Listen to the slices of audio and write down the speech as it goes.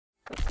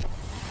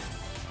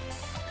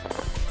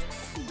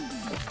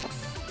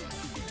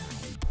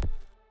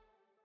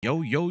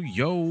Yo, yo,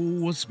 yo,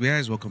 what's up,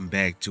 guys? Welcome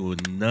back to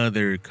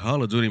another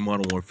Call of Duty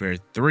Modern Warfare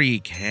 3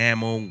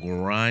 camo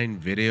grind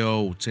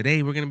video.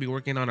 Today, we're going to be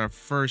working on our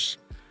first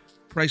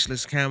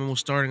priceless camo,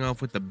 starting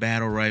off with the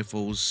battle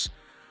rifles.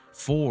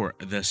 For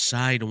the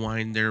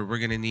Sidewinder, we're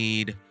going to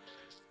need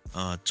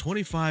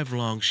 25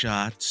 long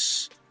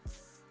shots.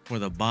 For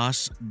the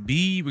Boss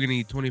B, we're going to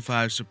need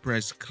 25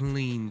 suppressed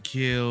clean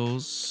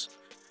kills.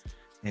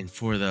 And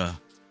for the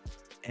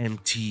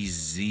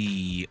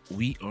MTZ,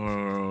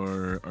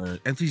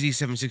 MTZ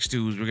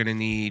 762s, we're gonna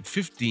need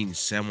 15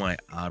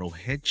 semi-auto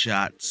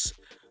headshots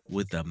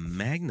with a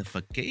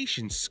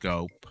magnification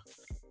scope.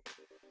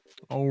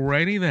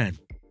 Alrighty then,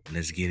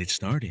 let's get it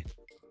started.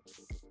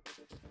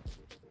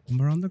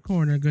 We're on the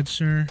corner, good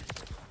sir.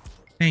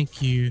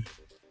 Thank you.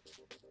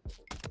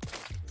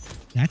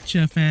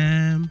 Gotcha,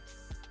 fam.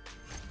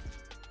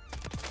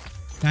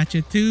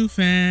 Gotcha too,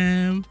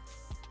 fam.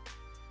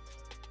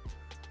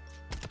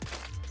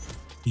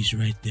 He's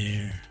right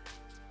there.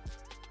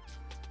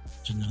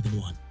 There's another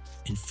one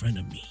in front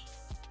of me.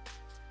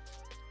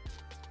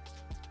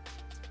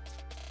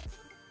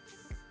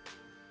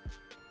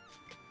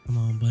 Come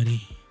on,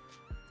 buddy.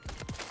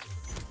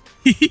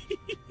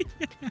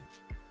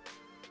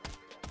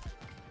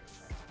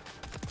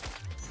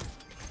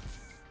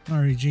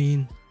 Sorry,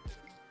 Gene.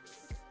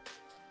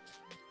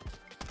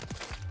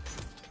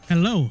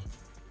 Hello.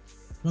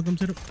 Welcome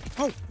to the...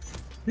 Oh,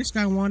 this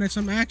guy wanted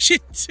some action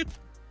too.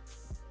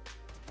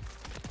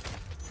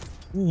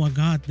 Oh, I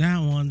got that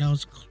one. That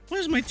was...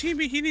 Where's my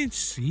teammate? He didn't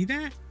see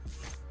that?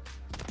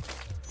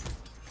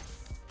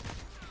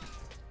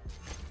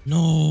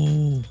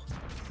 No.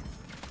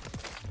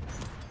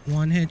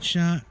 One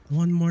headshot.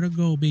 One more to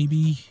go,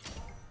 baby.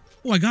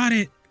 Oh, I got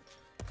it.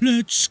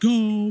 Let's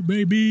go,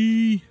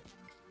 baby.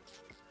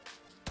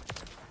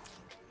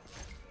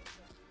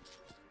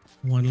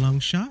 One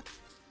long shot.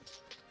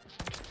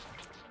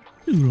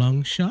 Two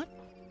long shot.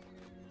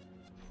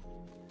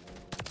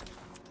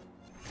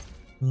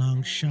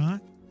 Long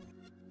shot.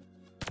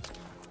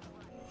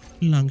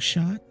 Long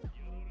shot.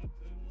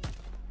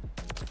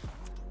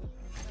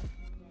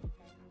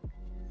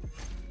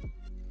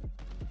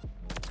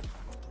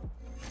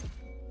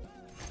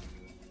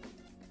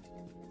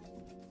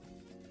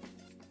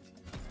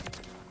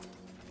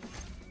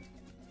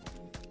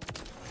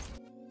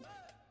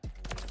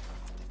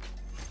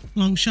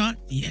 Long shot.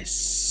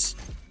 Yes.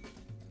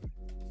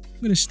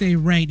 I'm gonna stay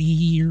right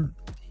here.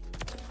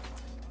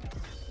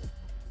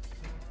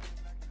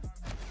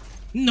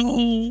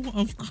 No,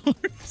 of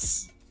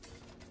course.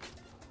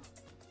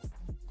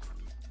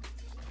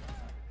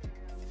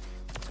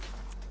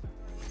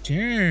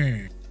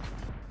 Sure.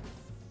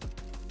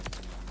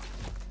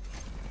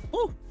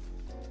 Oh.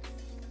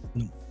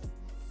 No.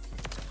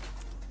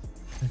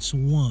 That's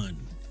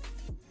one.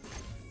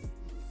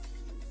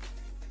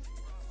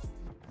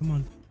 Come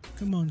on.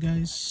 Come on,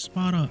 guys.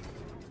 Spot up.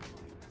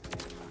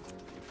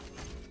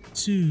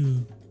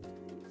 Two.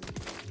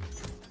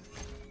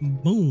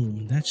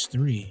 Boom. That's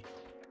three.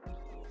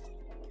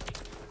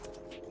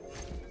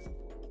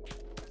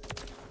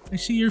 I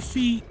see your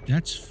feet.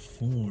 That's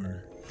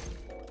four.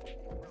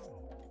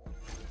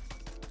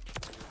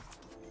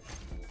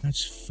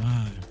 That's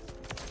five.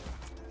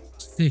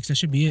 Six. That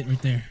should be it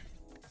right there.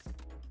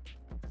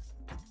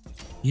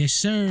 Yes,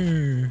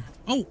 sir.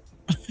 Oh,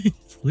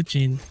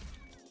 glitching.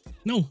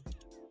 No.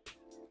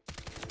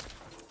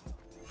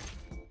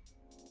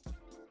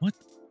 What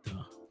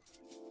the?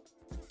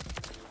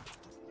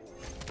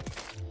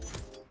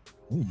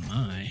 Oh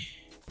my.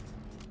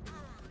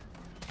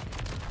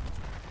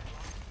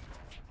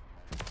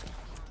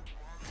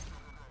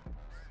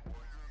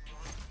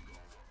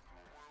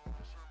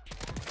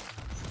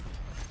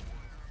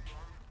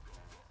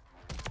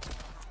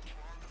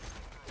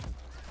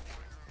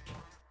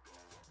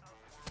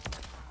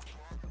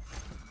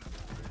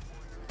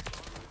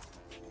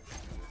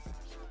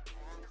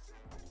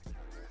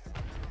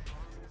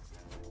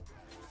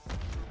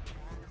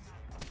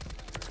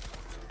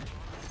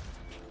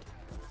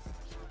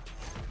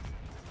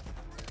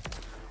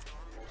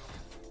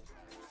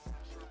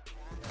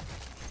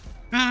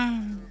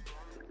 Ah.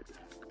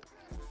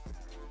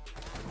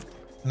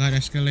 I got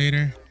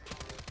escalator.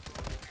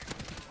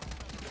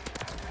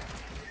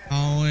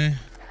 Hallway.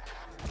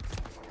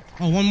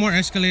 Oh, one more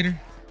escalator.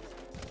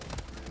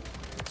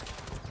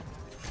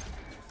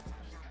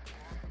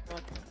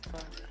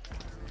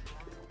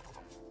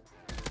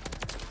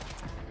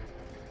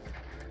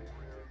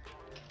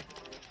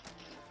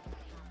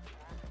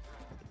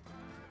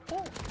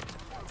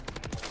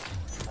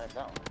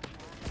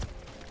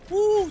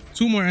 Ooh,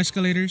 two more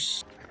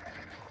escalators.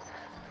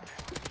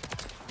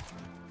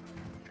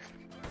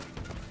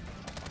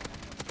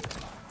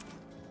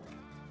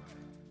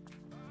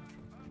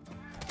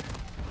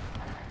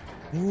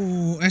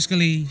 Ooh,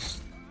 escalators.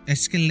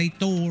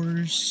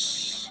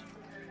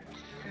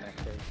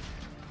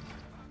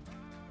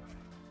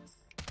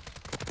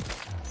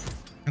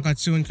 I got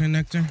two in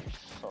connector.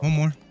 One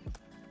more.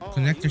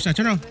 Connector. Side,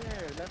 turn around.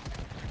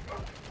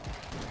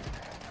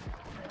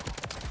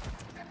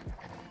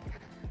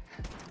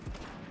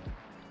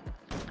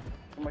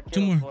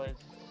 Two more. Boys.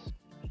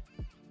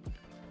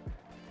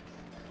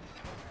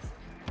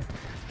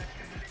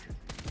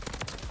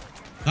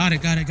 Got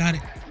it, got it, got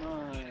it.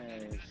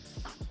 Nice.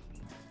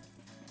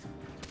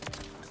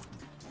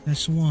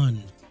 That's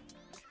one.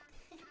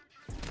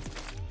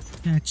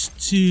 That's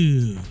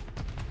two.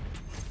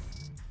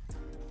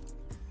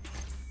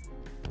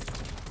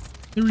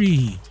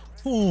 3,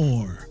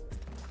 4,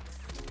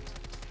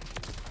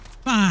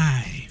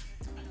 5.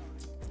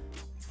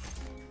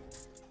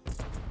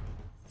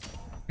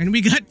 And we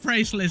got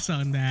priceless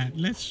on that.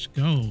 Let's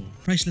go.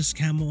 Priceless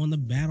camo on the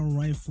battle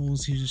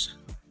rifles. Here's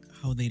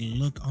how they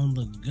look on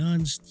the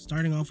guns.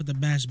 Starting off with the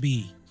Bass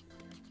B.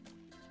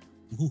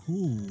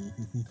 Ooh.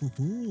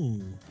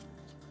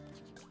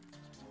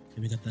 And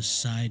we got the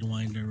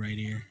Sidewinder right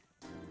here.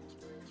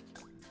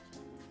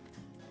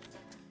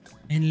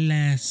 And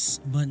last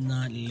but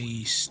not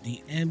least,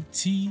 the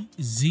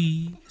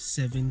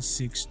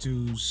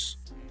MTZ762s.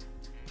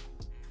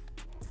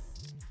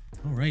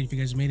 Alright, if you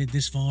guys made it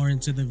this far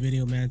into the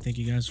video, man, thank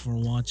you guys for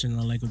watching.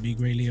 A like would be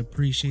greatly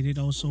appreciated.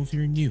 Also, if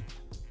you're new,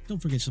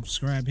 don't forget to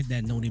subscribe, hit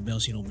that noti bell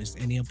so you don't miss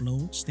any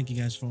uploads. Thank you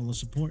guys for all the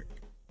support,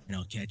 and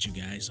I'll catch you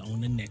guys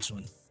on the next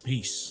one.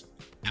 Peace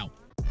out.